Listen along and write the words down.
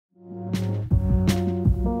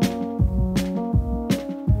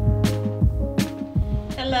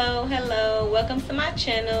welcome to my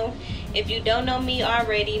channel. If you don't know me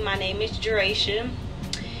already, my name is Jeracia.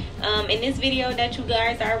 In this video that you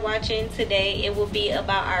guys are watching today, it will be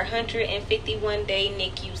about our 151-day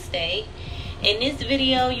NICU stay. In this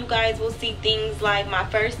video, you guys will see things like my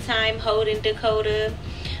first time holding Dakota,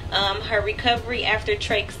 her recovery after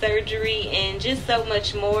trach surgery, and just so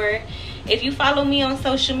much more. If you follow me on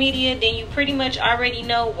social media, then you pretty much already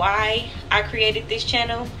know why I created this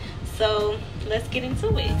channel. So let's get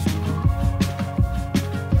into it.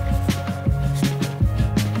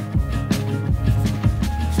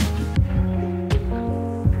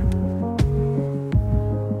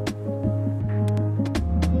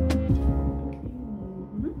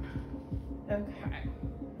 Okay.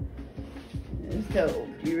 Let's go.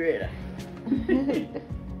 You ready?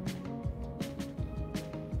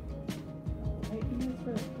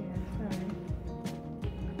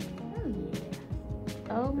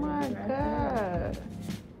 Oh my God.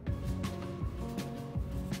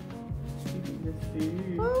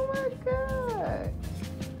 Oh my God.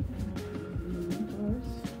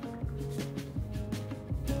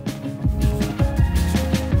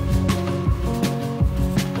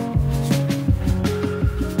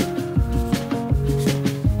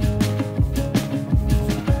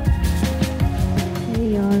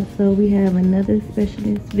 Hey y'all, so we have another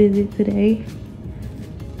specialist visit today.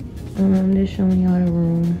 Just showing y'all the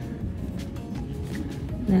room.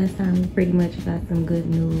 Last time we pretty much got some good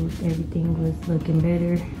news. Everything was looking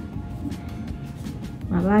better.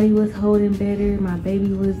 My body was holding better. My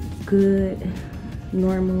baby was good,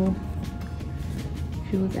 normal.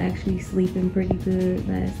 She was actually sleeping pretty good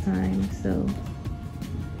last time. So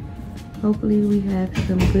hopefully we have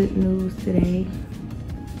some good news today.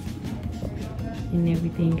 And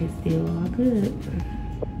everything is still all good.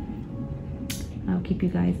 I'll keep you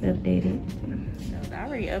guys updated. I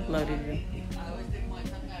already uploaded it.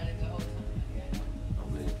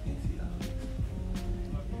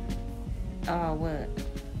 Oh, what?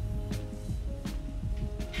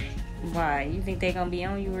 Why? You think they gonna be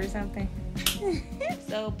on you or something?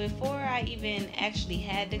 So before I even actually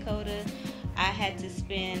had Dakota, I had to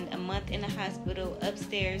spend a month in the hospital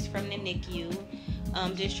upstairs from the NICU,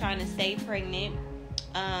 just trying to stay pregnant.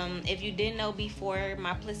 If you didn't know before,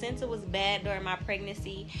 my placenta was bad during my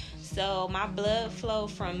pregnancy, so my blood flow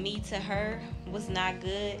from me to her was not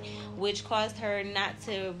good, which caused her not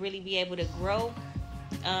to really be able to grow,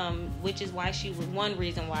 which is why she was one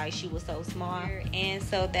reason why she was so small. And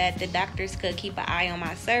so that the doctors could keep an eye on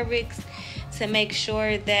my cervix to make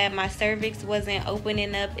sure that my cervix wasn't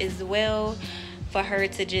opening up as well, for her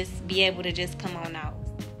to just be able to just come on out.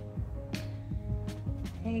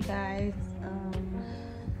 Hey guys,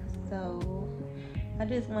 so I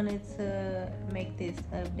just wanted to make this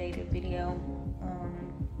updated video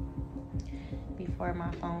before my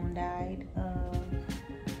phone died.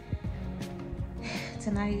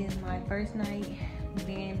 Tonight is my first night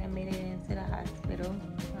being admitted into the hospital.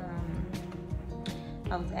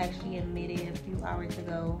 I was actually admitted a few hours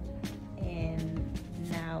ago, and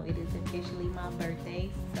now it is officially my birthday.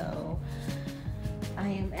 So I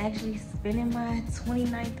am actually spending my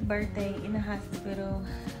 29th birthday in the hospital,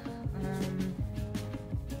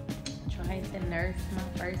 trying to nurse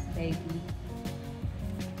my first baby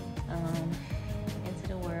into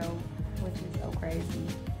the world, which is so crazy.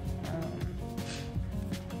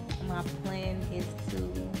 My plan is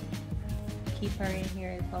to keep her in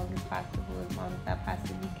here as long as possible, as long as I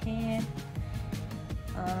possibly can,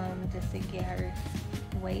 just to get her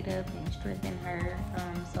weight up and strengthen her,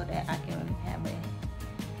 so that I can have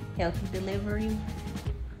a healthy delivery.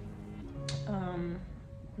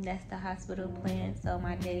 That's the hospital plan. So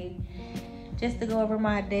my day, just to go over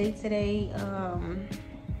my day today,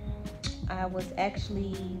 I was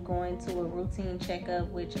actually going to a routine checkup,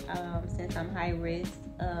 which since I'm high risk,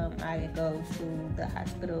 I go to the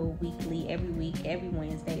hospital weekly, every week, every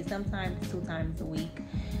Wednesday, sometimes 2 times a week.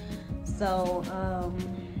 So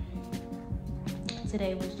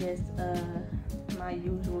today was just my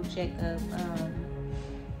usual checkup,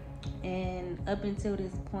 and up until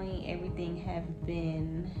this point, everything have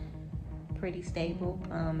been pretty stable.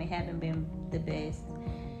 It haven't been the best,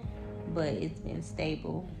 but it's been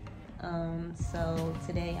stable. So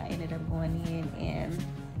today I ended up going in, and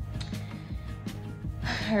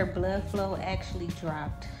her blood flow actually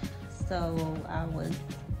dropped. So I was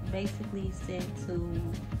basically sent to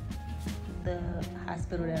the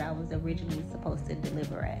hospital that I was originally supposed to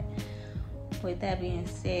deliver at. With that being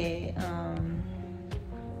said,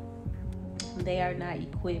 they are not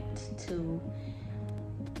equipped to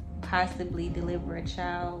possibly deliver a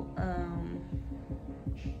child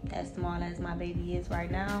as small as my baby is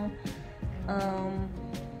right now.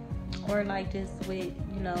 or like just with,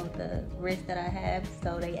 you know, the risk that I have.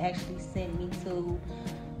 So they actually sent me to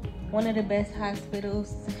one of the best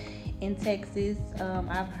hospitals in Texas.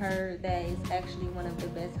 I've heard that it's actually one of the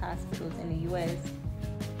best hospitals in the US,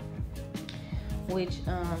 which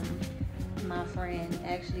my friend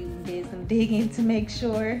actually did some digging to make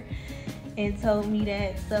sure and told me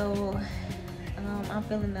that. So I'm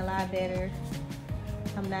feeling a lot better.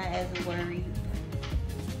 I'm not as worried.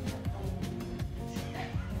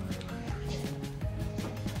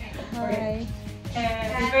 Hi.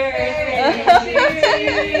 Happy birthday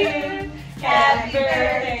to you. Happy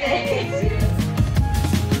birthday to you.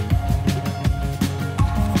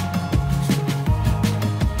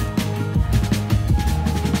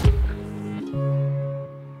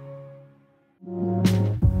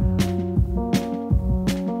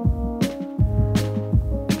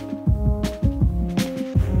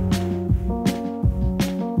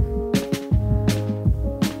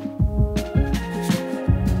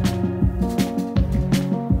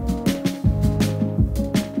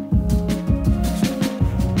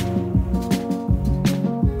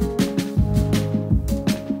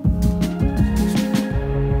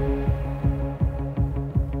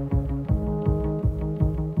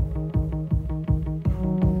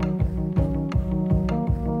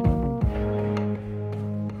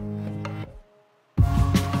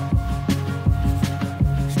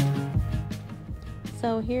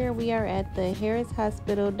 So here we are at the Harris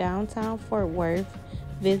Hospital, downtown Fort Worth,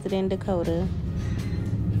 visiting Dakota.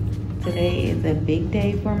 Today is a big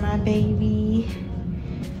day for my baby.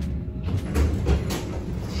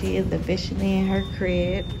 She is officially in her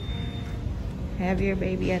crib. Have your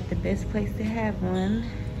baby at the best place to have one.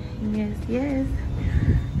 Yes, yes.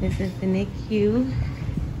 This is the NICU.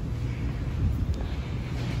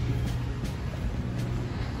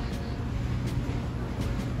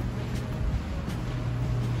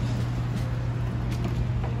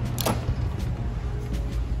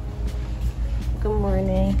 Good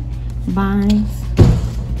morning. Bye.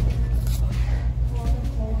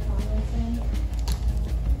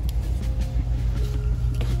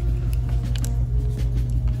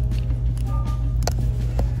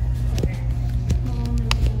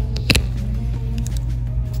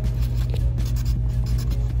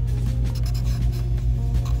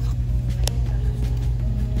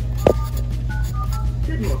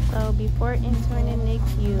 So before entering the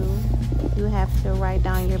NICU, you have to write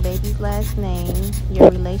down your baby's last name, your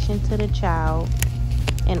relation to the child,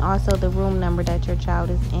 and also the room number that your child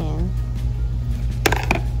is in.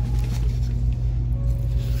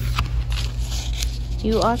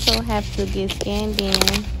 You also have to get scanned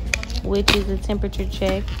in, which is a temperature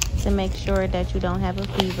check to make sure that you don't have a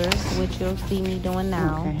fever, which you'll see me doing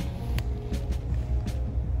now. Okay.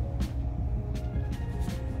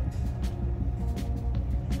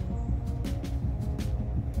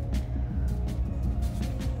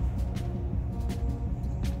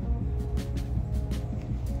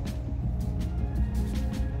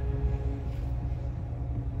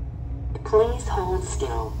 Please hold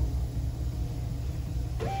still.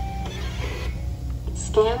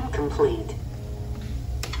 Scan complete.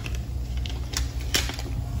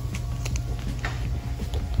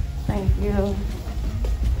 Thank you.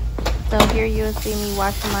 So here you'll see me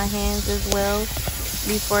washing my hands as well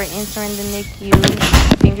before entering the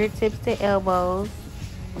NICU, fingertips to elbows.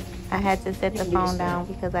 I had to set the phone down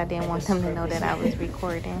because I didn't want them to know that I was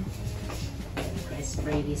recording.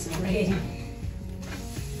 Spray.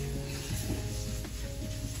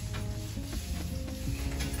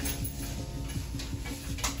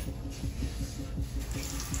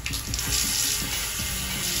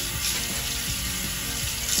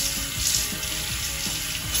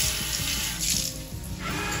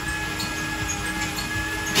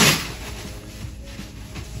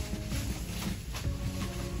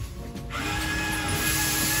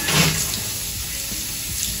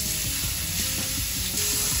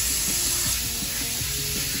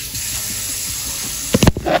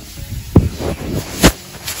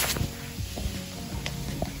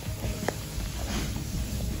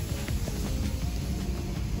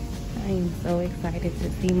 I am so excited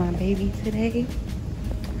to see my baby today.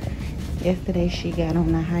 Yesterday she got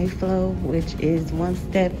on the high flow, which is one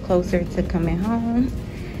step closer to coming home.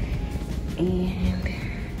 And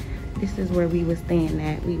this is where we were staying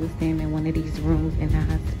at. We were staying in one of these rooms in the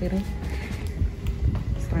hospital.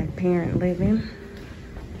 It's like parent living.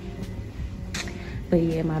 But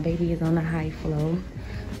yeah, my baby is on the high flow,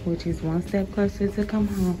 which is one step closer to come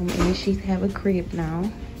home. And she's have a crib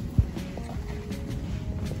now.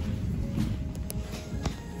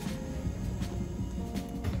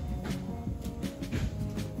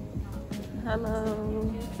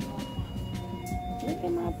 Hello. Look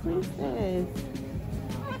at my princess.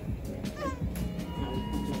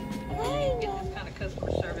 Get this kind of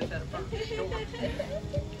customer service at a front store.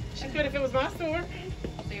 She could if it was my store.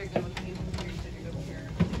 So you're good with me. You said you're good with your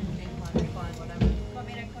fine, whatever. Want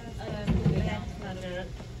me to close?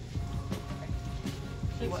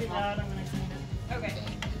 Since you got, I'm gonna clean it. Okay.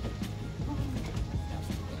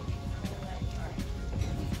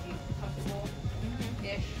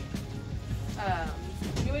 Ish.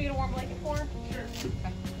 You want to get a warm blanket for her? Sure.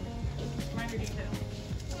 Okay. Minor detail.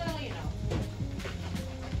 Well, you know.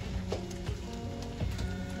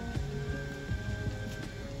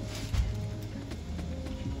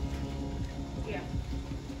 Yeah.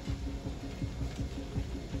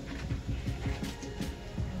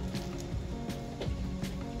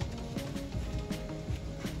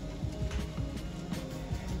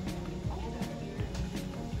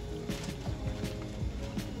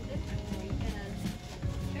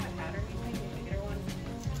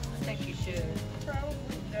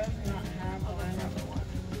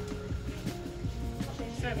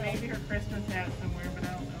 Maybe her Christmas hat somewhere, but I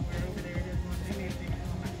don't know where over there it is. They may think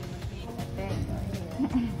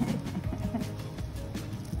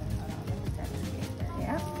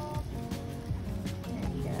Yeah. There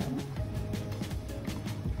you go.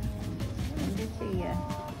 Send it to you.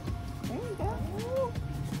 There you go.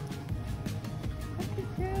 Look at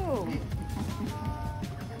you.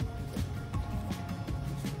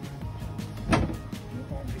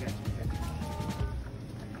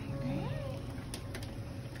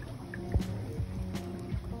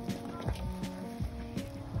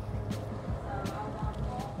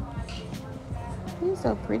 You're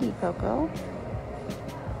so pretty, Coco.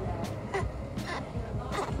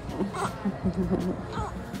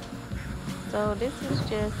 So this is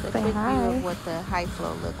just a Say quick hi. view of what the high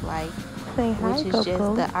flow look like, Say hi, which is Coco.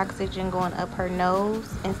 just the oxygen going up her nose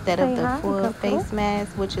instead Say of the hi, full Coco. face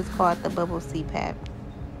mask, which is called the bubble CPAP.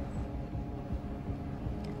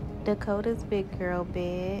 Dakota's big girl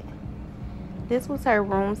bed. This was her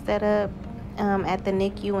room setup at the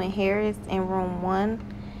NICU in Harris in room 1.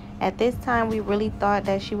 At this time, we really thought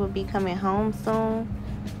that she would be coming home soon,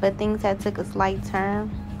 but things had took a slight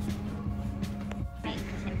turn.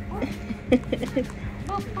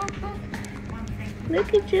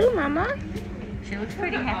 Look at you, Mama. She looks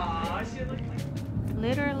pretty happy.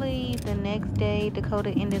 Literally the next day,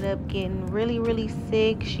 Dakota ended up getting really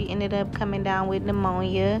sick. She ended up coming down with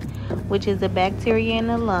pneumonia, which is a bacteria in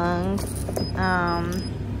the lungs.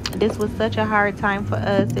 This was such a hard time for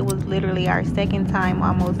us. It was literally our second time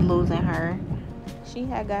almost losing her. She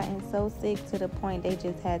had gotten so sick to the point they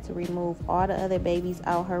just had to remove all the other babies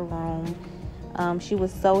out her room. She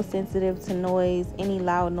was so sensitive to noise. Any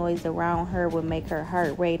loud noise around her would make her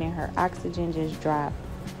heart rate and her oxygen just drop.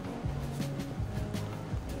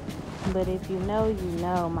 But if you know, you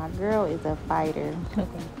know. My girl is a fighter.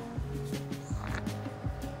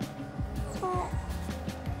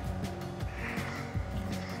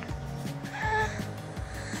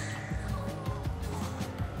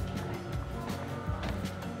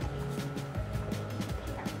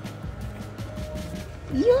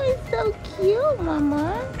 You're so cute,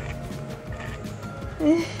 Mama.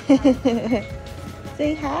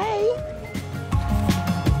 Say hi.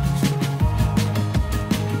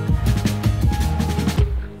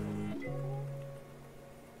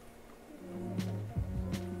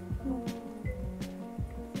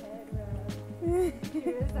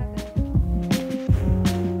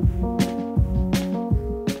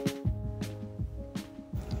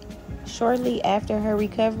 Shortly after her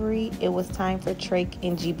recovery, it was time for trach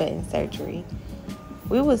and G-button surgery.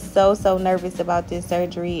 We was so nervous about this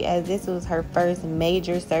surgery, as this was her first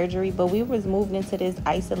major surgery, but we was moved into this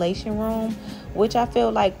isolation room, which I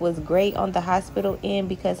feel like was great on the hospital end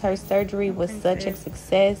because her surgery was such a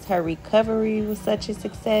success, her recovery was such a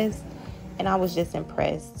success, and I was just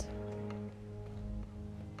impressed.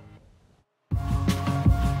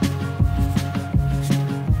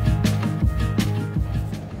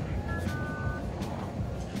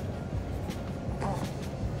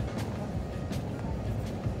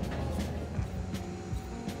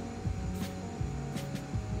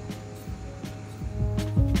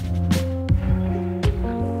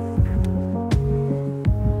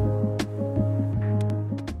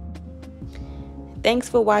 Thanks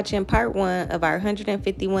for watching part 1 of our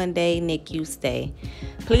 151-day NICU stay.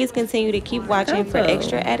 Please continue to keep watching for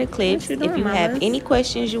extra added clips. If you have any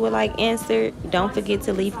questions you would like answered, don't forget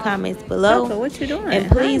to leave comments below. What you doing? And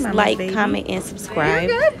please Hi, like, baby. comment, and subscribe.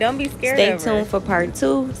 Don't be scared. Stay of her. tuned for part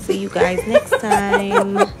 2. See you guys next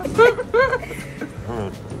time.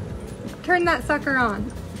 Turn that sucker on.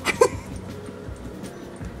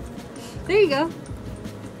 There you go.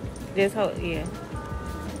 Just hold, yeah.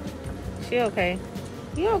 She okay.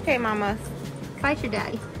 You okay, mama? Fight your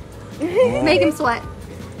daddy. Make him sweat.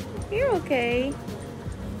 You're okay.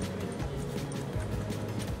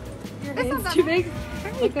 Your head's too big.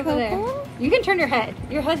 Look over there. You can turn your head.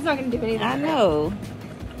 Your head's not going to do anything. I know.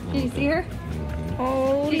 Can you see her?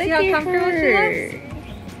 Oh, Do you look see how at comfortable her. she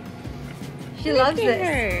looks? She loves Look at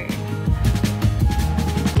this. her.